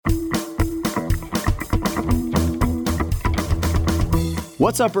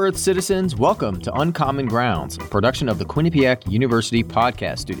What's up, Earth citizens? Welcome to Uncommon Grounds, a production of the Quinnipiac University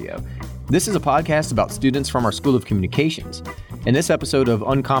Podcast Studio. This is a podcast about students from our School of Communications. In this episode of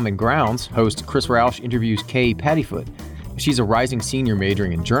Uncommon Grounds, host Chris Roush interviews Kay Paddyfoot. She's a rising senior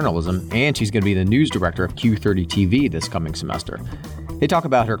majoring in journalism, and she's going to be the news director of Q30 TV this coming semester. They talk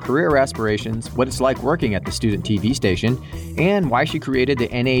about her career aspirations, what it's like working at the student TV station, and why she created the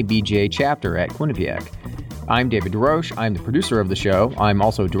NABJ chapter at Quinnipiac. I'm David DeRoche. I'm the producer of the show. I'm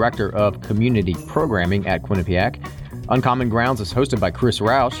also director of community programming at Quinnipiac. Uncommon Grounds is hosted by Chris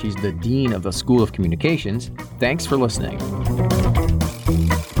Roush. He's the dean of the School of Communications. Thanks for listening.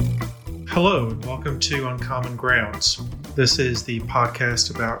 Hello, and welcome to Uncommon Grounds. This is the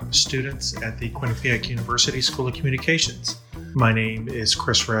podcast about students at the Quinnipiac University School of Communications. My name is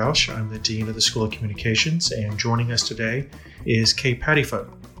Chris Roush. I'm the dean of the School of Communications, and joining us today is Kay Paddyfoot.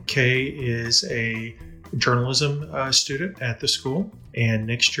 Kay is a journalism student at the school, and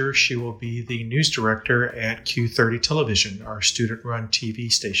next year she will be the news director at Q30 Television, our student-run TV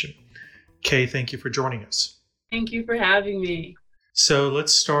station. Kay, thank you for joining us. Thank you for having me. So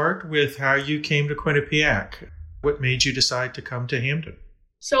let's start with how you came to Quinnipiac. What made you decide to come to Hampden?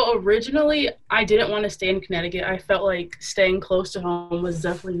 So originally, I didn't want to stay in Connecticut. I felt like staying close to home was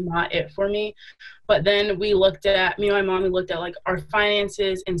definitely not it for me. But then me and my mom, we looked at like our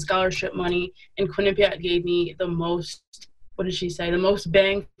finances and scholarship money, and Quinnipiac gave me the most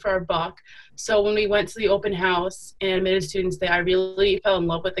bang for our buck. So when we went to the open house and admitted students there, I really fell in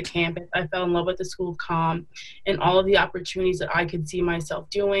love with the campus. I fell in love with the School of Comm and all of the opportunities that I could see myself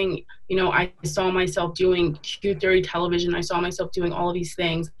doing. You know, I saw myself doing Q30 television. I saw myself doing all of these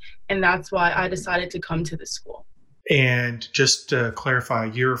things. And that's why I decided to come to the school. And just to clarify,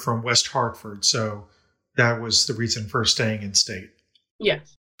 you're from West Hartford, so that was the reason for staying in state.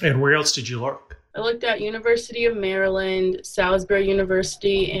 Yes. And where else did you look? I looked at University of Maryland, Salisbury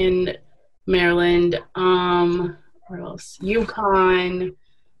University in Maryland, where else? UConn,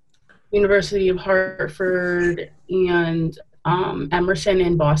 University of Hartford, and Emerson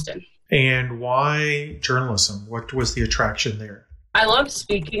in Boston. And why journalism? What was the attraction there? I love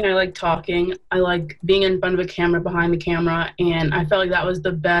speaking. I like talking. I like being in front of a camera, behind the camera, and I felt like that was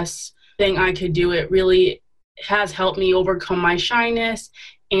the best thing I could do. It really has helped me overcome my shyness,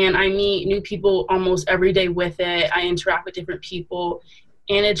 and I meet new people almost every day with it. I interact with different people,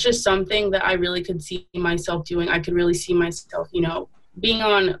 and it's just something that I really could see myself doing. I could really see myself, being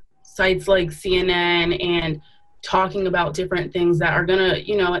on sites like CNN and talking about different things that are going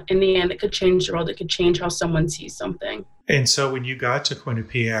to, in the end, it could change the world. It could change how someone sees something. And so when you got to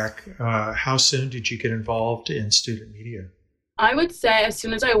Quinnipiac, how soon did you get involved in student media? I would say as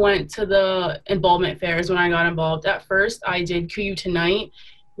soon as I went to the involvement fairs when I got involved. At first, I did QU Tonight,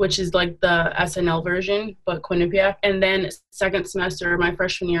 which is like the SNL version, but Quinnipiac. And then second semester, my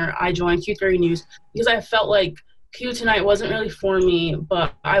freshman year, I joined Q30 News because I felt like QU Tonight wasn't really for me,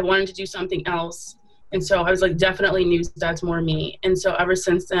 but I wanted to do something else. And so I was like, definitely news, that's more me. And so ever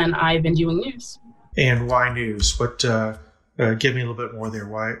since then, I've been doing news. And why news? What? Give me a little bit more there.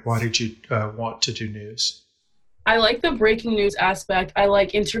 Why did you want to do news? I like the breaking news aspect. I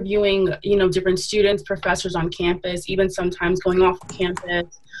like interviewing, different students, professors on campus, even sometimes going off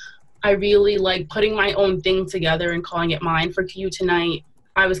campus. I really like putting my own thing together and calling it mine. For QU Tonight,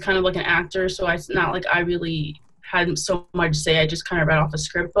 I was kind of like an actor, so it's not like I really had so much to say. I just kind of read off a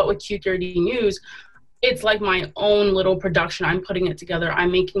script. But with Q30 News, it's like my own little production. I'm putting it together.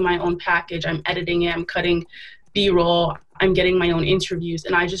 I'm making my own package. I'm editing it. I'm cutting B-roll. I'm getting my own interviews.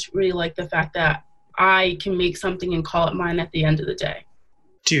 And I just really like the fact that I can make something and call it mine at the end of the day.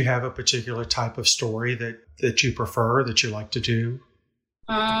 Do you have a particular type of story that you prefer, that you like to do?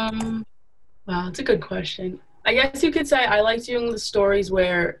 Wow, that's a good question. I guess you could say I like doing the stories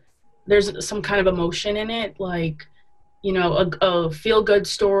where there's some kind of emotion in it, like, a feel-good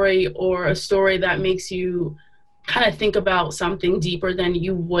story or a story that makes you kind of think about something deeper than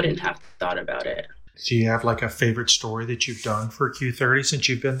you wouldn't have thought about it. Do you have like a favorite story that you've done for Q30 since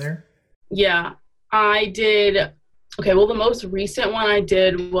you've been there? Yeah, I did. Okay, well, the most recent one I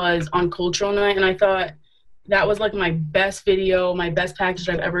did was on Cultural Night, and I thought that was like my best video, my best package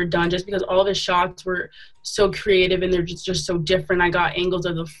I've ever done, just because all the shots were so creative and they're just so different. I got angles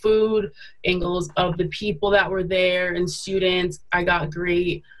of the food, angles of the people that were there and students. I got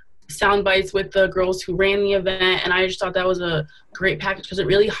great sound bites with the girls who ran the event, and I just thought that was a great package because it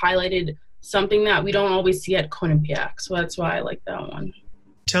really highlighted something that we don't always see at Quinnipiac. So that's why I like that one.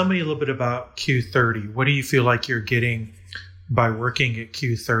 Tell me a little bit about Q30. What do you feel like you're getting by working at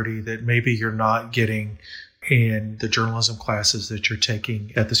Q30 that maybe you're not getting in the journalism classes that you're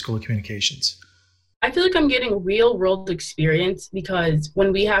taking at the School of Communications? I feel like I'm getting real world experience because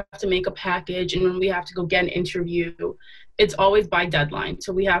when we have to make a package and when we have to go get an interview, it's always by deadline.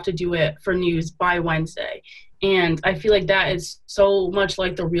 So we have to do it for news by Wednesday. And I feel like that is so much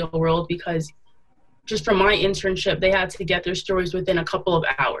like the real world because just from my internship, they had to get their stories within a couple of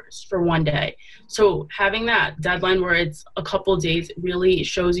hours for one day. So having that deadline where it's a couple of days really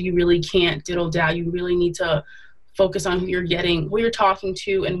shows you really can't diddle down. You really need to focus on who you're talking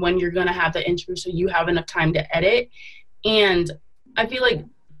to, and when you're going to have the interview so you have enough time to edit. And I feel like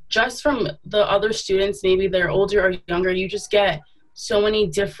just from the other students, maybe they're older or younger, you just get so many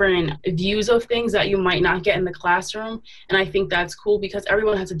different views of things that you might not get in the classroom. And I think that's cool because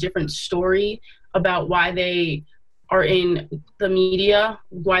everyone has a different story about why they are in the media,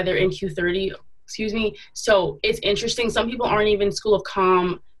 why they're in Q30, So it's interesting. Some people aren't even School of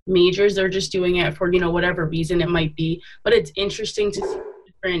Comm majors. They're just doing it for, whatever reason it might be. But it's interesting to see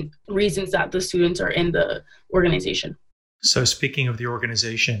different reasons that the students are in the organization. So speaking of the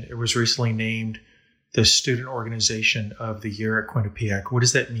organization, it was recently named the Student Organization of the Year at Quinnipiac. What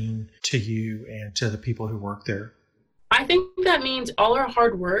does that mean to you and to the people who work there? I think that means all our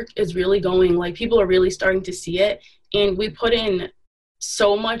hard work is really going, people are really starting to see it. And we put in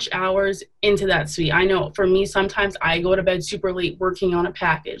so much hours into that suite. I know for me, sometimes I go to bed super late working on a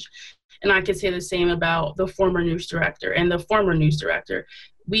package. And I could say the same about the former news director and the former news director.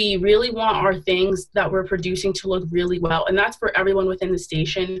 We really want our things that we're producing to look really well. And that's for everyone within the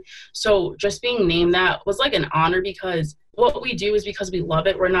station. So just being named that was like an honor because what we do is because we love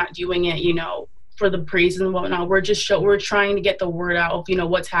it. We're not doing it, for the praise and whatnot. We're trying to get the word out of,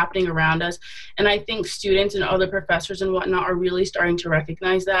 what's happening around us. And I think students and other professors and whatnot are really starting to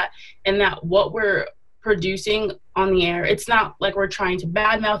recognize that, and that what we're producing on the air, it's not like we're trying to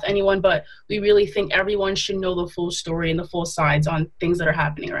badmouth anyone, but we really think everyone should know the full story and the full sides on things that are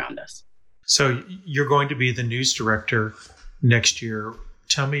happening around us. So you're going to be the news director next year.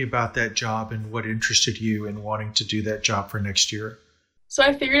 Tell me about that job and what interested you in wanting to do that job for next year. So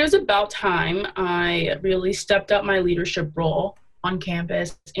I figured it was about time I really stepped up my leadership role on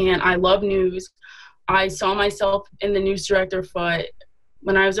campus, and I love news. I saw myself in the news director foot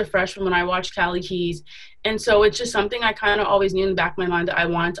when I was a freshman, when I watched Callie Keys. And so it's just something I kind of always knew in the back of my mind that I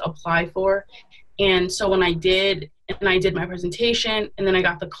wanted to apply for. And so when I did, and I did my presentation, and then I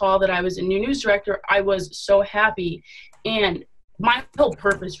got the call that I was a new news director, I was so happy. And my whole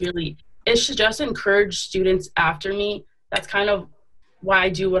purpose really is to just encourage students after me. That's kind of why I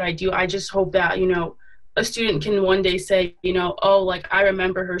do what I do. I just hope that, a student can one day say, I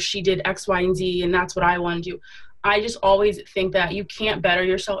remember her, she did X, Y, and Z, and that's what I want to do. I just always think that you can't better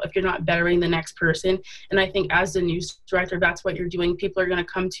yourself if you're not bettering the next person. And I think as the news director, that's what you're doing. People are going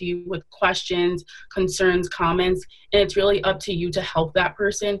to come to you with questions, concerns, comments, and it's really up to you to help that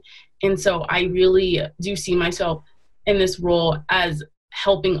person. And so I really do see myself in this role as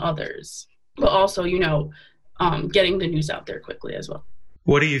helping others, but also, getting the news out there quickly as well.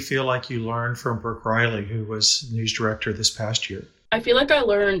 What do you feel like you learned from Brooke Riley, who was news director this past year? I feel like I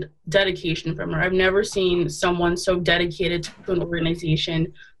learned dedication from her. I've never seen someone so dedicated to an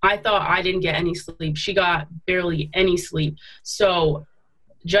organization. I thought I didn't get any sleep. She got barely any sleep. So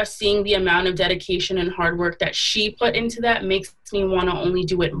just seeing the amount of dedication and hard work that she put into that makes me want to only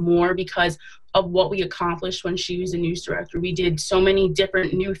do it more because of what we accomplished when she was a news director. We did so many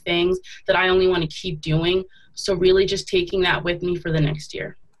different new things that I only want to keep doing. So really just taking that with me for the next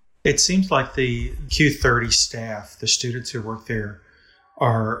year. It seems like the Q30 staff, the students who work there,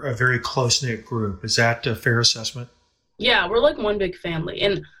 are a very close-knit group. Is that a fair assessment? Yeah, we're like one big family.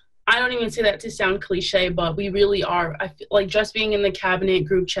 And I don't even say that to sound cliche, but we really are. I feel like just being in the cabinet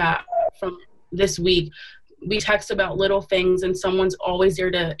group chat from this week, we text about little things and someone's always there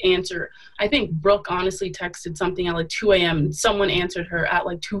to answer. I think Brooke honestly texted something at 2 a.m. Someone answered her at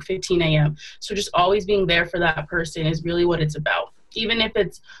 2:15 a.m. So just always being there for that person is really what it's about. Even if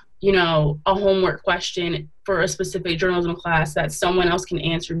it's, a homework question for a specific journalism class that someone else can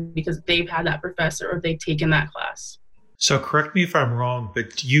answer because they've had that professor or they've taken that class. So correct me if I'm wrong,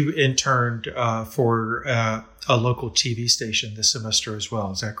 but you interned for a local TV station this semester as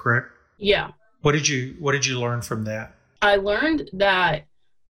well. Is that correct? Yeah. What did you learn from that? I learned that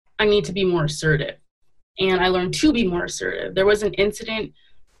I need to be more assertive, and I learned to be more assertive. There was an incident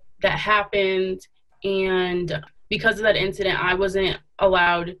that happened, and because of that incident, I wasn't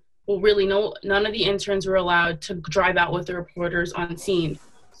allowed. Well, really, none of the interns were allowed to drive out with the reporters on scene.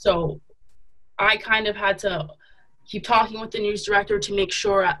 So I kind of had to keep talking with the news director to make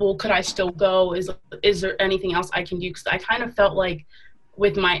sure, could I still go? Is there anything else I can do? Because I kind of felt like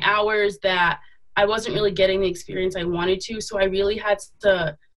with my hours that I wasn't really getting the experience I wanted to. So I really had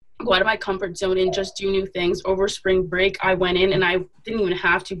to go out of my comfort zone and just do new things. Over spring break, I went in and I didn't even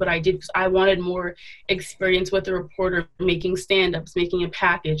have to, but I did because I wanted more experience with a reporter, making stand-ups, making a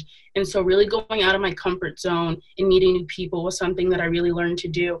package. And so really going out of my comfort zone and meeting new people was something that I really learned to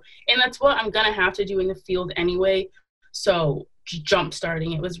do. And that's what I'm going to have to do in the field anyway. So jump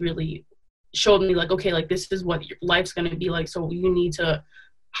starting, it was really showed me like, okay, like this is what your life's going to be like. So you need to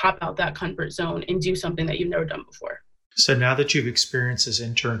hop out that comfort zone and do something that you've never done before. So now that you've experienced this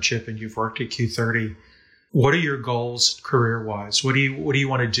internship and you've worked at Q30, what are your goals career-wise? What do you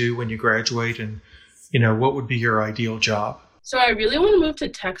want to do when you graduate, and what would be your ideal job? So I really want to move to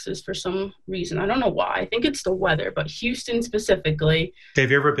Texas for some reason. I don't know why. I think it's the weather, but Houston specifically.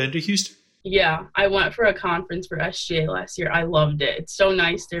 Have you ever been to Houston? Yeah, I went for a conference for SGA last year. I loved it. It's so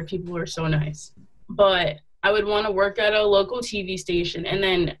nice there. People are so nice. But I would want to work at a local TV station, and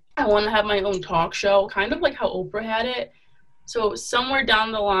then I want to have my own talk show, kind of like how Oprah had it. So somewhere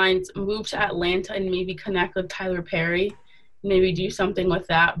down the lines, move to Atlanta and maybe connect with Tyler Perry, maybe do something with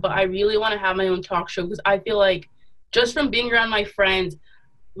that. But I really want to have my own talk show because I feel like just from being around my friends,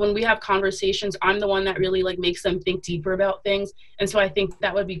 when we have conversations, I'm the one that really like makes them think deeper about things. And so I think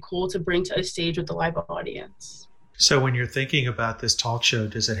that would be cool to bring to a stage with the live audience. So when you're thinking about this talk show,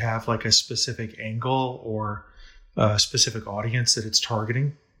 does it have like a specific angle or a specific audience that it's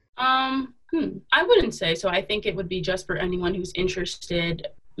targeting? I wouldn't say so. I think it would be just for anyone who's interested.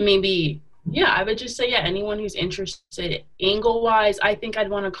 Maybe, I would just say, anyone who's interested. Angle-wise, I think I'd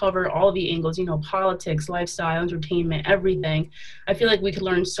want to cover all the angles, politics, lifestyle, entertainment, everything. I feel like we could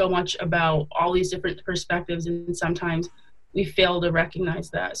learn so much about all these different perspectives, and sometimes we fail to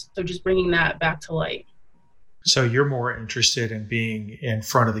recognize that. So just bringing that back to light. So you're more interested in being in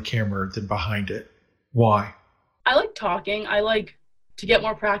front of the camera than behind it. Why? I like talking. I like to get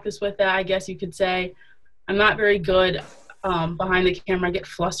more practice with that, I guess you could say. I'm not very good behind the camera. I get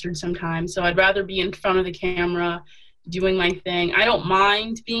flustered sometimes. So I'd rather be in front of the camera doing my thing. I don't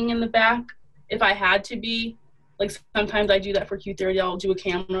mind being in the back if I had to be. Like sometimes I do that for Q30. I'll do a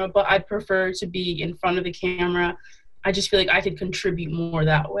camera, but I'd prefer to be in front of the camera. I just feel like I could contribute more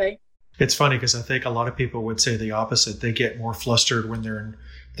that way. It's funny because I think a lot of people would say the opposite. They get more flustered when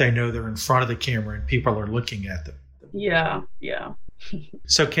they know they're in front of the camera and people are looking at them. Yeah.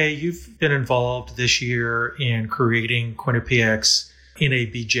 So, Kay, you've been involved this year in creating Quinnipiac's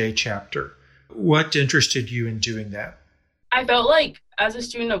NABJ chapter. What interested you in doing that? I felt like as a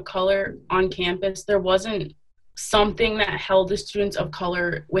student of color on campus, there wasn't something that held the students of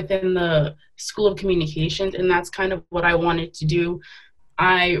color within the School of Communications, and that's kind of what I wanted to do.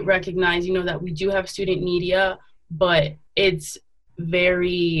 I recognize, that we do have student media, but it's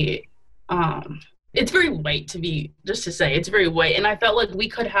very white to say. It's very white. And I felt like we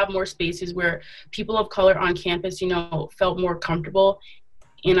could have more spaces where people of color on campus, felt more comfortable.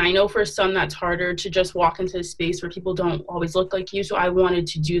 And I know for some that's harder to just walk into a space where people don't always look like you. So I wanted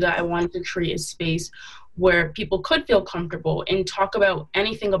to do that. I wanted to create a space where people could feel comfortable and talk about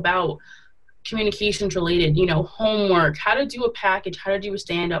anything about communications related, homework, how to do a package, how to do a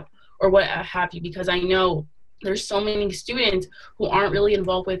stand-up, or what have you, because I know there's so many students who aren't really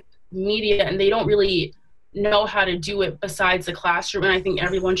involved with media and they don't really know how to do it besides the classroom. And I think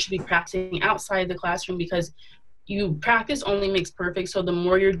everyone should be practicing outside the classroom because practice only makes perfect. So the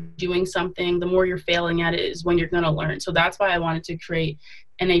more you're doing something, the more you're failing at it is when you're going to learn. So that's why I wanted to create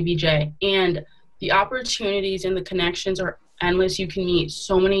NABJ. And the opportunities and the connections are endless. You can meet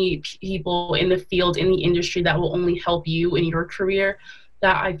so many people in the field, in the industry that will only help you in your career,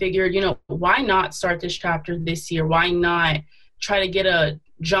 that I figured, why not start this chapter this year? Why not try to get a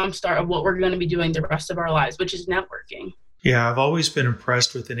jump start of what we're going to be doing the rest of our lives, which is networking? Yeah, I've always been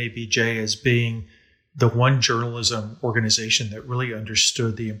impressed with NABJ as being the one journalism organization that really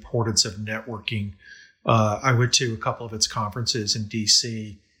understood the importance of networking. I went to a couple of its conferences in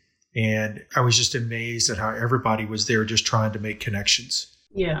DC, and I was just amazed at how everybody was there just trying to make connections.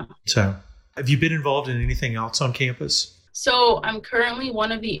 Yeah. So have you been involved in anything else on campus? So I'm currently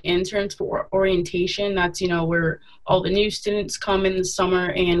one of the interns for orientation. That's, where all the new students come in the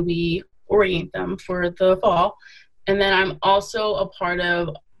summer and we orient them for the fall. And then I'm also a part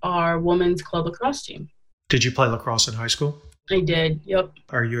of our women's club lacrosse team. Did you play lacrosse in high school? I did, yep.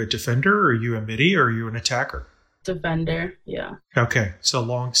 Are you a defender, or are you a midi, or are you an attacker? Defender, yeah. Okay, so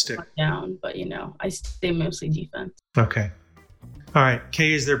long stick. Down, but I stay mostly defense. Okay. All right,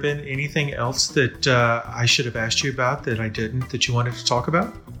 Kay, has there been anything else that I should have asked you about that I didn't, that you wanted to talk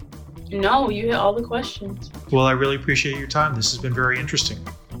about? No, you hit all the questions. Well, I really appreciate your time. This has been very interesting.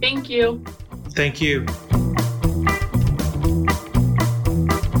 Thank you. Thank you.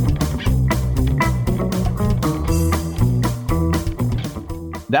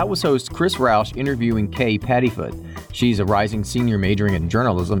 That was host Chris Roush interviewing Kay Paddyfoot. She's a rising senior majoring in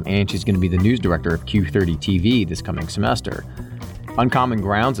journalism, and she's going to be the news director of Q30 TV this coming semester. Uncommon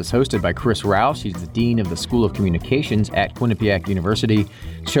Grounds is hosted by Chris Roush. He's the Dean of the School of Communications at Quinnipiac University.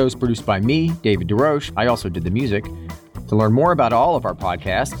 The show's produced by me, David DeRoche. I also did the music. To learn more about all of our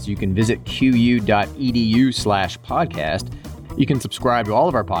podcasts, you can visit qu.edu/podcast. You can subscribe to all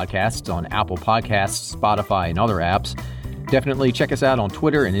of our podcasts on Apple Podcasts, Spotify, and other apps. Definitely check us out on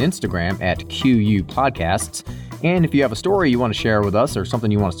Twitter and Instagram at QU Podcasts. And if you have a story you want to share with us or something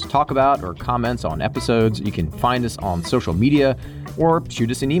you want us to talk about or comments on episodes, you can find us on social media or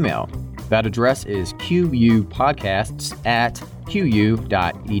shoot us an email. That address is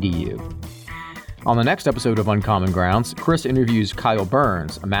qupodcasts@qu.edu. On the next episode of Uncommon Grounds, Chris interviews Kyle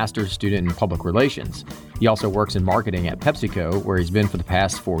Burns, a master's student in public relations. He also works in marketing at PepsiCo, where he's been for the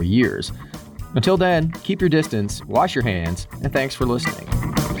past 4 years. Until then, keep your distance, wash your hands, and thanks for listening.